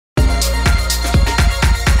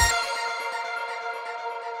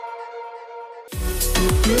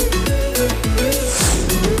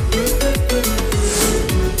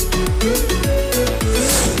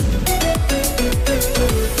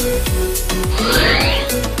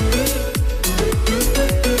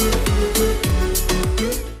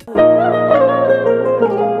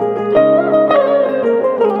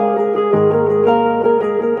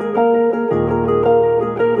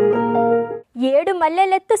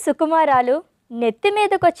సుకుమారాలు, నెత్తి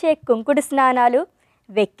మీదకొచ్చే కుంకుడు స్నానాలు,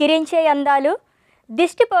 వెక్కిరించే అందాలు,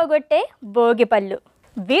 దిష్టి పోగొట్టే భోగిపళ్ళు,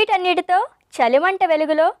 వీటన్నిటితో చలిమంట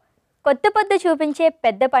వెలుగులో కొత్త పొద్దు చూపించే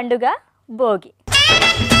పెద్ద పండుగ భోగి.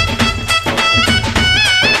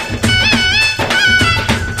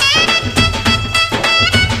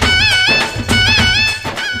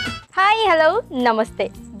 హాయ్, హలో, నమస్తే.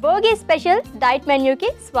 భోగి స్పెషల్ డైట్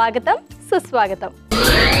మెన్యూకి స్వాగతం, సుస్వాగతం.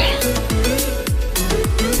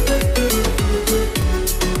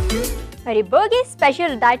 మరి భోగి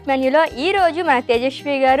స్పెషల్ డైట్ మెన్యూలో ఈరోజు మన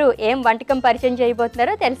తేజస్వి గారు ఏం వంటకం పరిచయం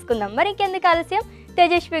చేయబోతున్నారో తెలుసుకుందాం. మరి ఇంకెందుకు ఆలస్యం,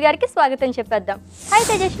 తేజస్వి గారికి స్వాగతం చెప్పేద్దాం. హాయ్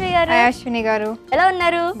తేజస్వి గారు. అశ్విని గారు, ఎలా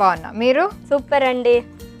ఉన్నారు? బాగున్నా, మీరు? సూపర్ అండి.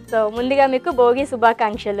 సో ముందుగా మీకు భోగి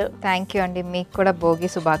శుభాకాంక్షలు. థ్యాంక్ యూ అండి, మీకు కూడా భోగి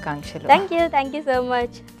శుభాకాంక్షలు. Thank you so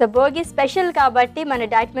much. So Bhogi special కాబట్టి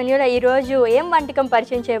మన డైట్ మెన్యూలో ఈరోజు ఏం వంటకం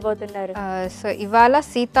పరిచయం చేయబోతున్నారు? సో ఇవాళ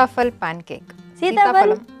Sitaphal pan cake.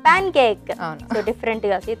 Sitaphal pan cake, so different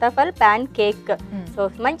గా సీతాఫల్ పాన్ కేక్. సో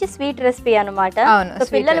మంచి స్వీట్ రెసిపీ అనమాట. సో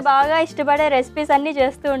పిల్లలు బాగా ఇష్టపడే రెసిపీస్ అన్ని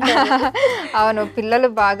చేస్తూ ఉంటారు. అవును, పిల్లలు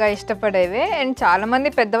బాగా ఇష్టపడేవే. అండ్ చాలా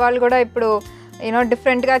మంది పెద్దవాళ్ళు కూడా ఇప్పుడు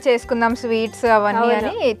డిఫరెంట్ గా చేసుకుందాం స్వీట్స్ అవన్నీ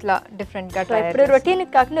అని ఇట్లా డిఫరెంట్ గా. ఇప్పుడు రొటీన్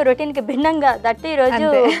కాకుండా రొటీన్ కి భిన్నంగా దట్టు ఈ రోజు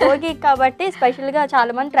భోగి కాబట్టి స్పెషల్ గా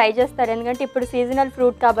చాలా మంది ట్రై చేస్తారు. ఎందుకంటే ఇప్పుడు సీజనల్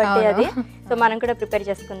ఫ్రూట్ కాబట్టి అది. సో మనం కూడా ప్రిపేర్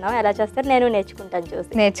చేసుకుందాం. ఎలా చేస్తారు నేను నేర్చుకుంటాను,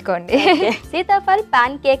 చూసి నేర్చుకోండి. సీతాఫల్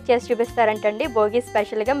పాన్ కేక్ చేసి చూపిస్తారంటండి భోగి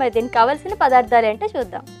స్పెషల్ గా. మరి దీనికి కావాల్సిన పదార్థాలు ఏంటో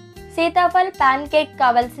చూద్దాం. సీతాఫల్ పాన్ కేక్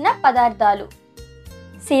కావాల్సిన పదార్థాలు: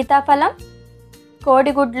 సీతాఫలం,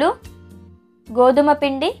 కోడిగుడ్లు, గోధుమ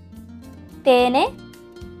పిండి, తేనె,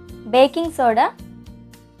 బేకింగ్ సోడా,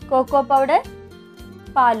 కోకో పౌడర్,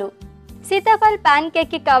 పాలు. సీతాఫల్ పాన్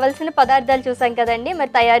కేక్కి కావాల్సిన పదార్థాలు చూసాం కదండి.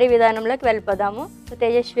 మరి తయారీ విధానంలోకి వెళ్ళిపోదాము. సో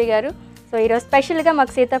తేజస్వి గారు, సో ఈరోజు స్పెషల్గా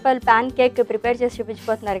మాకు సీతాఫల్ పాన్ కేక్ ప్రిపేర్ చేసి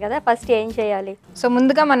చూపించిపోతున్నారు కదా, ఫస్ట్ ఏం చేయాలి? సో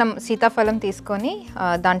ముందుగా మనం సీతాఫలం తీసుకొని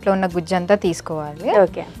దాంట్లో ఉన్న గుజ్జంతా తీసుకోవాలి.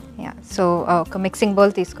 ఓకే. సో ఒక మిక్సింగ్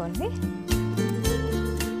బౌల్ తీసుకోండి.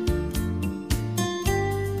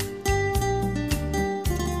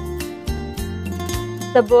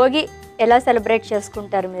 సో భోగి ఎలా సెలబ్రేట్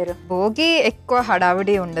చేసుకుంటారు మీరు? భోగి ఎక్కువ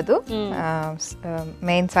హడావిడి ఉండదు,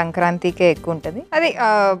 మెయిన్ సంక్రాంతికే ఎక్కువ ఉంటుంది. అది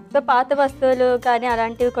పాత వస్తువులు కానీ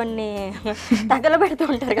అలాంటివి కొన్ని తగలబెడుతూ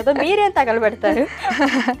ఉంటారు కదా, మీరేం తగలబెడతారు?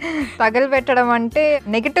 తగలబెట్టడం అంటే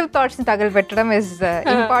నెగటివ్ థాట్స్ ని తగలబెట్టడం ఇస్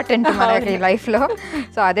ఇంపార్టెంట్ మనకి లైఫ్ లో.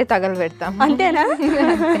 సో అదే తగలబెడతాం. అంతేనా?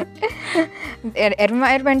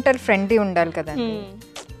 ఎన్వైరన్మెంటల్ ఫ్రెండ్లీ ఉండాలి కదండి,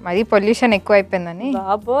 మరి పొల్యూషన్ ఎక్కువ అయిపోయిందని.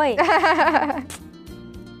 బాబోయ్,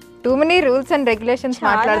 too many rules and regulations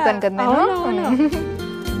మాట్లాడతాను కదా నేను.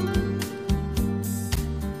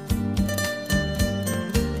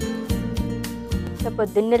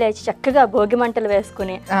 పొద్దున్నే లేచి చక్కగా భోగి మంటలు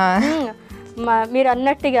వేసుకుని మీరు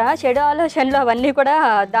అన్నట్టుగా చెడు ఆలోచనలు అవన్నీ కూడా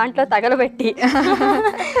దాంట్లో తగలబెట్టి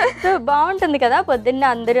సో బాగుంటుంది కదా. పొద్దున్న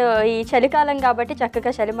అందరూ ఈ చలికాలం కాబట్టి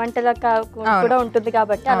చక్కగా చలిమంటల కూడా ఉంటుంది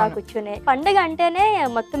కాబట్టి అలా కూర్చుని పండుగ అంటేనే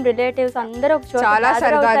మొత్తం రిలేటివ్స్ అందరూ చాలా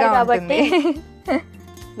సరదాగా కాబట్టి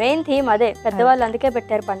మెయిన్ థీమ్ అదే, పెద్దవాళ్ళు అందుకే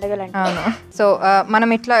పెట్టారు పండుగలు అంటే. సో మనం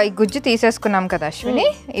ఇట్లా ఈ గుజ్జు తీసేసుకున్నాం కదా అశ్విని,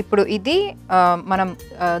 ఇప్పుడు ఇది మనం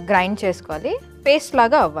గ్రైండ్ చేసుకోవాలి, పేస్ట్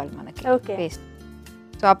లాగా అవ్వాలి మనకి. పేస్ట్.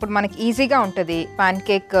 సో అప్పుడు మనకి ఈజీగా ఉంటుంది పాన్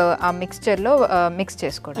కేక్ ఆ మిక్స్చర్లో మిక్స్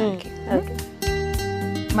చేసుకోవడానికి.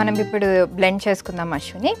 మనం ఇప్పుడు బ్లెండ్ చేసుకుందాం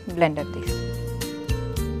అశ్విని, బ్లెండర్ తీసి.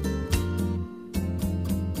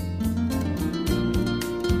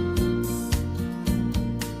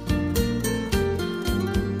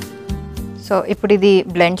 సో ఇప్పుడు ఇది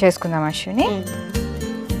బ్లెండ్ చేసుకుందాం అశ్విని.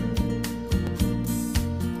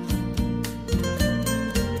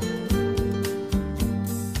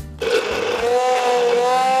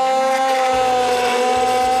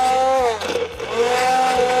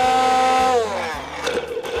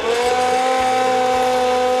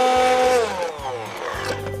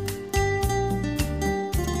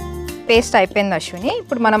 పేస్ట్ అయిపోయింది అశ్విని.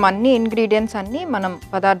 ఇప్పుడు మనం అన్ని ఇంగ్రీడియంట్స్ అన్ని మనం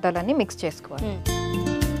పదార్థాలన్నీ మిక్స్ చేసుకోవాలి.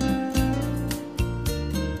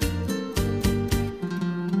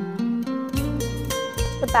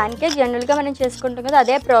 పాన్ కేక్ జనరల్ గా మనం చేసుకుంటాం కదా,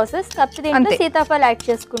 అదే ప్రాసెస్, కాకపోతే దీంట్లో సీతాఫల్ యాడ్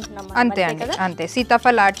చేసుకుంటున్నాము. అంతే అండి, అంతే.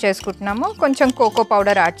 సీతాఫల్ యాడ్ చేసుకుంటున్నాము, కొంచెం కోకో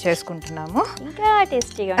పౌడర్ యాడ్ చేసుకుంటున్నాము, ఇంకా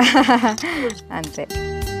టేస్టీగా. అంతే.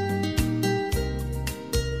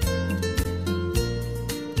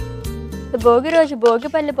 భోగి రోజు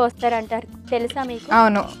భోగిపల్లి పోస్తారంటారు, తెలుసా మీకు?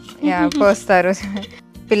 అవును, పోస్తారు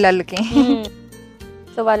పిల్లలకి.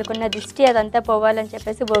 సో వాళ్ళకున్న దిష్టి అదంతా పోవాలని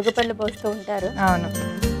చెప్పేసి భోగిపల్లి పోస్తూ ఉంటారు. అవును,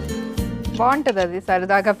 బాగుంటది అది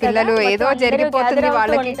సరదాగా. పిల్లలు ఏదో జరిగిపోతుంది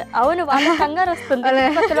వాళ్ళకి. అవును, వాళ్ళ కంగారు వస్తుంది,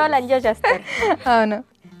 వాళ్ళు ఎంజాయ్ చేస్తారు. అవును.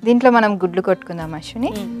 దీంట్లో మనం గుడ్లు కొట్టుకుందాం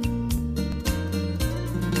అశ్విని.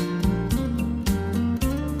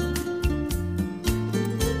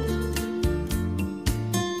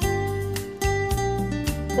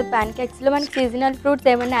 సో పాన్ కేక్స్ లో మనకి సీజనల్ ఫ్రూట్స్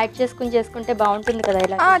ఏమైనా యాడ్ చేసుకుంటే బాగుంటుంది కదా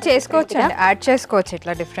ఇలా చేసుకోవచ్చు అండి, యాడ్ చేసుకోవచ్చు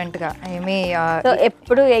ఇట్లా డిఫరెంట్ గా ఏమి. సో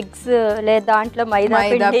ఎప్పుడు ఎగ్స్ లేదా దాంట్లో మైదా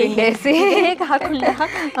పిండి వేసి కాకుండా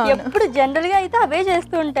ఎప్పుడు జనరల్ గా అయితే అవే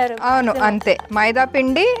చేస్తూ ఉంటారు. అవును అంతే, మైదా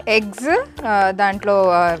పిండి, ఎగ్స్, దాంట్లో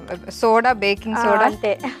సోడా, బేకింగ్ సోడా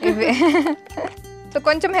అంతే. ఇవే. సో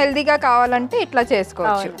కొంచెం హెల్దీగా కావాలంటే ఇట్లా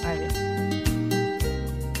చేసుకోవచ్చు. అది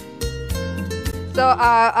సో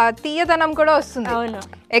ఆ తీయదనం కూడా వస్తుంది.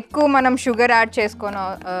 ఎక్కువ మనం షుగర్ యాడ్ చేసుకోను,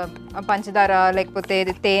 పంచదార లేకపోతే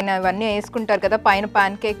తేనె ఇవన్నీ వేసుకుంటారు కదా పైన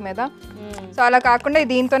పాన్ కేక్ మీద. సో అలా కాకుండా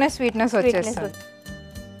దీంతోనే స్వీట్నెస్ వచ్చేస్తుంది.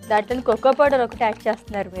 దాంట్లో కోకో పౌడర్ ఒకటి యాడ్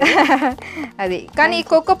చేస్తున్నారు అది. కానీ ఈ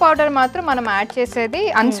కోకో పౌడర్ మాత్రం మనం యాడ్ చేసేది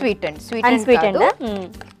అన్స్వీటెండ్. స్వీటెండ్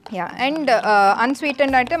యా. అండ్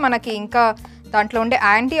అన్స్వీటెండ్ అంటే మనకి ఇంకా దాంట్లో ఉండే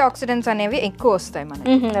యాంటీ ఆక్సిడెంట్స్ అనేవి ఎక్కువ వస్తాయి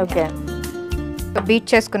మనకి. ఓకే. బీట్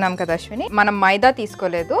చేసుకున్నాం కదా అశ్విని, మనం మైదా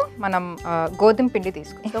తీసుకోలేదు, మనం గోధుమ పిండి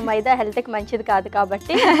తీసుకున్నాం. సో మైదా హెల్త్కి మంచిది కాదు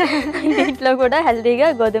కాబట్టి ఇంట్లో కూడా హెల్తీగా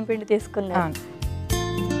గోధుమ పిండి తీసుకున్నాం.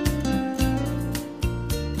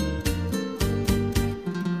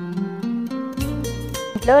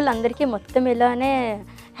 ఇంట్లో వాళ్ళందరికీ మొత్తం ఇలానే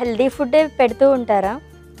హెల్దీ ఫుడ్ పెడుతూ ఉంటారా?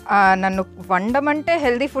 నన్ను వండమంటే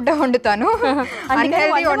హెల్దీ ఫుడ్ వండుతాను,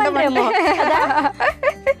 అన్హెల్దీ వండమంటే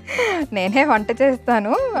నేనే వంట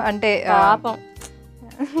చేస్తాను. అంటే పాపం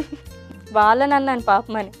వాళ్ళని అన్నాను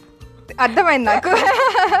పాపం అని, అర్థమైంది నాకు.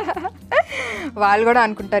 వాళ్ళు కూడా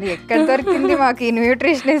అనుకుంటారు ఎక్కడ దొరికింది మాకు ఈ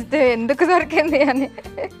న్యూట్రిషన్ ఇస్తే, ఎందుకు దొరికింది అని.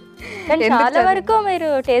 చాలా వరకు మీరు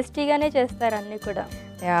టేస్టీగానే చేస్తారు అన్ని కూడా.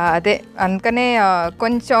 అదే అందుకనే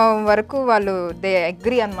కొంచెం వరకు వాళ్ళు దే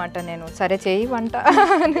అగ్రీ అనమాట. నేను సరే చేయి వంట,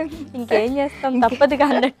 ఇంకేం చేస్తాం తప్పదుగా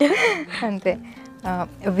అన్నట్టు. అంతే.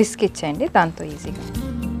 విస్క్ ఇచ్చేయండి దాంతో ఈజీగా.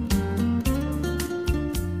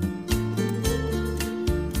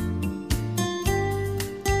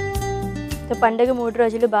 పండుగ 3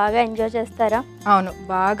 రోజులు బాగా ఎంజాయ్ చేస్తారా? అవును,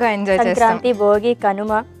 బాగా ఎంజాయ్ చేస్తాం. సంక్రాంతి, భోగి,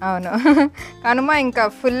 కనుమ. అవును, కనుమ ఇంకా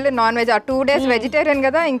ఫుల్ నాన్ వెజ్. ఆ 2 days వెజిటేరియన్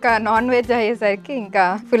కదా, ఇంకా నాన్ వెజ్ అయ్యేసరికి ఇంకా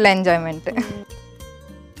ఫుల్ ఎంజాయ్మెంట్.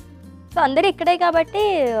 సో అందరు ఇక్కడే కాబట్టి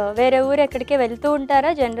వేరే ఊరు ఎక్కడికి వెళ్తూ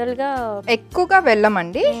ఉంటారా జనరల్ గా? ఎక్కువగా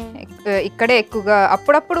వెళ్ళమండి, ఇక్కడే ఎక్కువగా.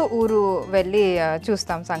 అప్పుడప్పుడు ఊరు వెళ్ళి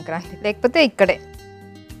చూస్తాం సంక్రాంతి, లేకపోతే ఇక్కడే.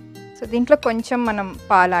 సో దీంట్లో కొంచెం మనం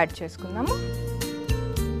పాలు యాడ్ చేసుకుందాము.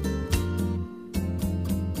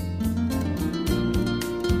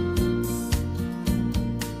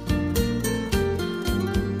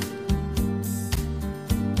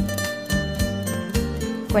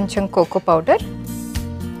 కొంచెం కోకో పౌడర్,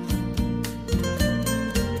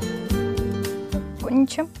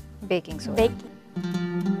 కొంచెం baking soda.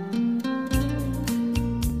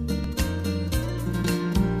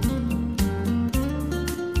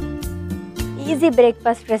 Easy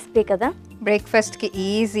breakfast recipe కదా. బ్రేక్ఫాస్ట్కి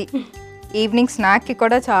ఈజీ, ఈవినింగ్ స్నాక్కి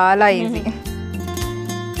కూడా చాలా ఈజీ.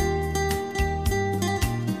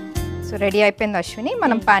 సో రెడీ అయిపోయింది అశ్విని,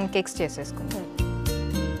 మనం పాన్ కేక్స్ చేసేసుకుందాం.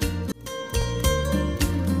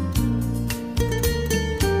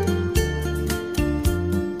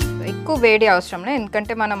 ఎక్కువ వేడి అవసరం లేదు,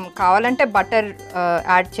 ఎందుకంటే మనం కావాలంటే బటర్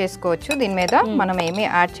యాడ్ చేసుకోవచ్చు దీని మీద. మనం ఏమీ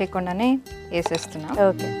యాడ్ చేయకుండానే వేసేస్తున్నాం.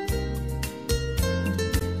 ఓకే.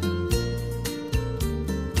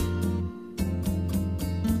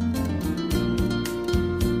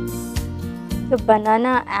 సో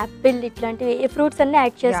బనానా, యాపిల్ ఇట్లాంటివి ఫ్రూట్స్ అన్ని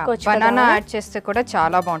యాడ్ చేసుకోవచ్చు. బనానా యాడ్ చేస్తే కూడా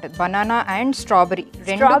చాలా బాగుంటుంది. బనానా అండ్ స్ట్రాబెరీ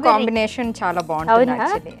రెండు కాంబినేషన్ చాలా బాగుంటుంది.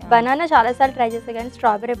 యాక్చువల్లీ బనానా చాలా సార్లు ట్రై చేస్తే కానీ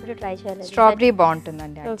స్ట్రాబెరీ ఎప్పుడు ట్రై చేయలేదు. స్ట్రాబెరీ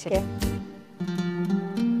బాగుంటుందండి యాక్చువల్లీ.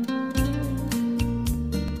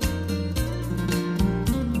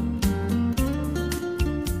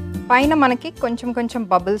 పైన మనకి కొంచెం కొంచెం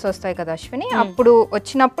బబుల్స్ వస్తాయి కదా అశ్విని, అప్పుడు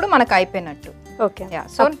వచ్చినప్పుడు మనకు అయిపోయినట్టు. ఓకే.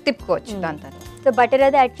 సో తిప్పుకోవచ్చు దాని తర్వాత. సో బటర్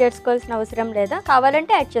అది యాడ్ చేసుకోవాల్సిన అవసరం లేదా?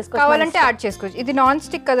 కావాలంటే యాడ్ చేసుకోవచ్చు. కావాలంటే యాడ్ చేసుకోవచ్చు. ఇది నాన్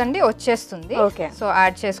స్టిక్ కదండి, వచ్చేస్తుంది. ఓకే. సో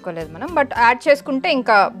యాడ్ చేసుకోలేదు మనం, బట్ యాడ్ చేసుకుంటే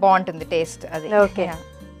ఇంకా బాగుంటుంది టేస్ట్ అది. ఓకే.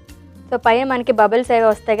 సో పైన మనకి బబుల్స్ ఏవి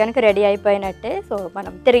వస్తాయి కనుక రెడీ అయిపోయినట్టే. సో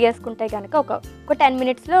మనం తిరిగేసుకుంటే కనుక ఒక 10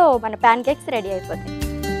 minutesలో మన ప్యాన్ కేక్స్ రెడీ అయిపోతాయి.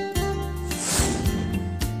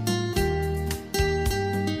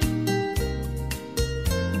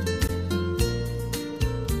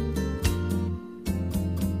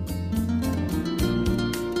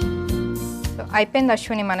 అయిపోయింది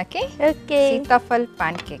అశ్విని మనకి సీతాఫల్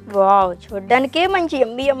పాన్ కేక్. వావ్, చూడడానికే మంచి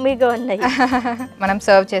యమ్మీ యమ్మీగా ఉన్నాయి. మనం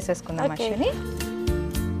సర్వ్ చేసేసుకుందాం అశ్విని.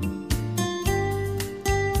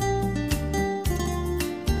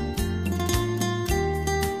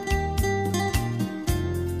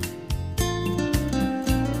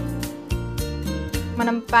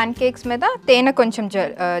 మనం పాన్ కేక్స్ మీద తేనె కొంచెం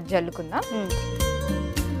జల్లుకుందాం.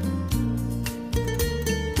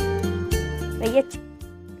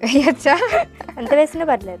 వేయచ్చా? ఎంత వేసినా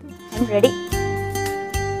పర్లేదు. Ready.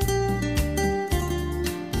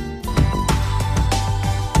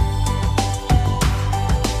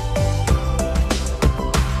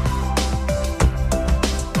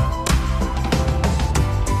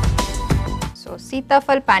 So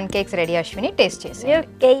Sitaphal pan cakes ready Ashwini, taste చేసి.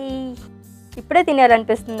 ఓకే, ఇప్పుడే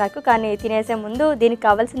తినాలనిపిస్తుంది నాకు, కానీ తినేసే ముందు దీనికి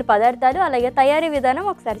కావాల్సిన పదార్థాలు అలాగే తయారీ విధానం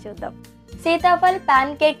ఒకసారి చూద్దాం. సీతాఫల్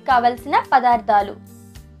పాన్ కేక్ కావాల్సిన పదార్థాలు: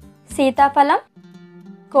 సీతాఫలం,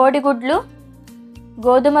 కోడిగుడ్లు,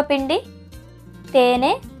 గోధుమ పిండి,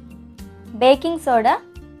 తేనె, బేకింగ్ సోడా,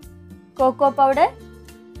 కోకో పౌడర్,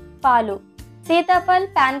 పాలు. సీతాఫల్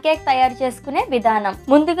పాన్ కేక్ తయారు చేసుకునే విధానం: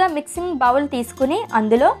 ముందుగా మిక్సింగ్ బౌల్ తీసుకుని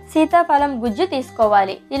అందులో సీతాఫలం గుజ్జు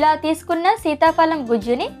తీసుకోవాలి. ఇలా తీసుకున్న సీతాఫలం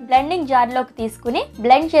గుజ్జుని బ్లెండింగ్ జార్ లోకి తీసుకుని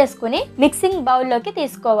బ్లెండ్ చేసుకుని మిక్సింగ్ బౌల్ లోకి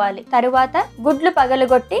తీసుకోవాలి. తరువాత గుడ్లు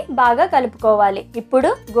పగలగొట్టి బాగా కలుపుకోవాలి.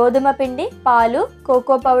 ఇప్పుడు గోధుమ పిండి, పాలు,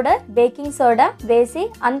 కోకో పౌడర్, బేకింగ్ సోడా వేసి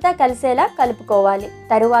అంతా కలిసేలా కలుపుకోవాలి.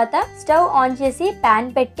 తరువాత స్టవ్ ఆన్ చేసి పాన్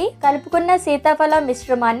పెట్టి కలుపుకున్న సీతాఫలం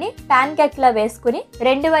మిశ్రమాన్ని పాన్ కేక్ లా వేసుకుని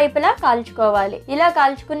రెండు వైపులా కాల్చుకోవాలి. ఇలా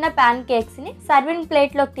కాల్చుకున్న పాన్ కేక్స్ ని సర్వింగ్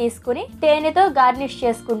ప్లేట్ లోకి తీసుకుని తేనెతో గార్నిష్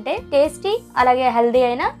చేసుకుంటే టేస్టీ అలాగే హెల్దీ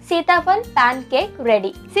అయిన Sitaphal pan cake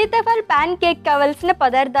ready. Sitaphal pan cake కావాల్సిన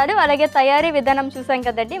పదార్థాలు అలాగే తయారీ విధానం చూసాం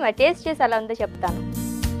కదండి. మరి టేస్ట్ చేసి అలా ఉందో చెప్తాను.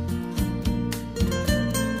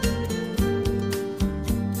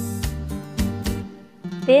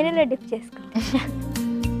 తేనెలో డిప్ చేసుకో.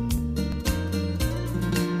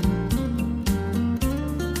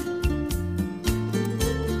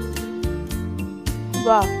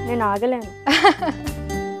 వా, నేను ఆగలేను.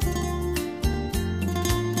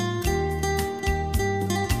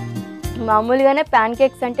 మామూలుగానే ప్యాన్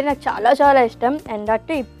కేక్స్ అంటే నాకు చాలా చాలా ఇష్టం. అండ్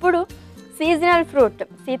అటు ఇప్పుడు సీజనల్ ఫ్రూట్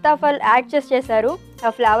సీతాఫల్ యాడ్ చేశారు.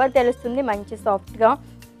 ఆ ఫ్లేవర్ తెలుస్తుంది, మంచి సాఫ్ట్గా.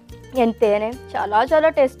 తేనె చాలా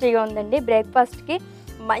చాలా టేస్టీగా ఉందండి. బ్రేక్ఫాస్ట్కి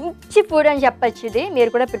మంచి ఫుడ్ అని చెప్పచ్చు. ఇది మీరు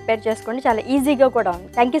కూడా ప్రిపేర్ చేసుకోండి, చాలా ఈజీగా కూడా ఉంది.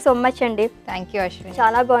 థ్యాంక్ యూ సో మచ్ అండి. థ్యాంక్ యూ అశ్విని,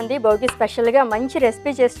 చాలా బాగుంది. భోగి స్పెషల్గా మంచి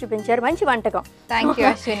రెసిపీ చేసి చూపించారు, మంచి వంటకం. Thank you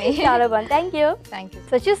Ashwini. చాలా బాగుంది, thank you. Thank you.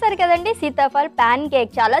 So చూసారు కదండి, సీతాఫల్ పాన్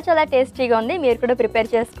కేక్ చాలా చాలా టేస్టీగా ఉంది. మీరు కూడా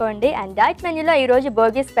ప్రిపేర్ చేసుకోండి. అండ్ డైట్ మెన్యూలో ఈరోజు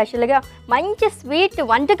భోగి స్పెషల్గా మంచి స్వీట్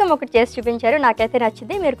వంటకం ఒకటి చేసి చూపించారు, నాకైతే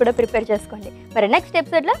నచ్చింది. మీరు కూడా ప్రిపేర్ చేసుకోండి. మరి నెక్స్ట్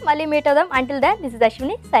ఎపిసోడ్లో మళ్ళీ మీట్ అవుదాం. Until that this is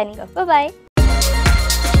Ashwini signing off. Bye.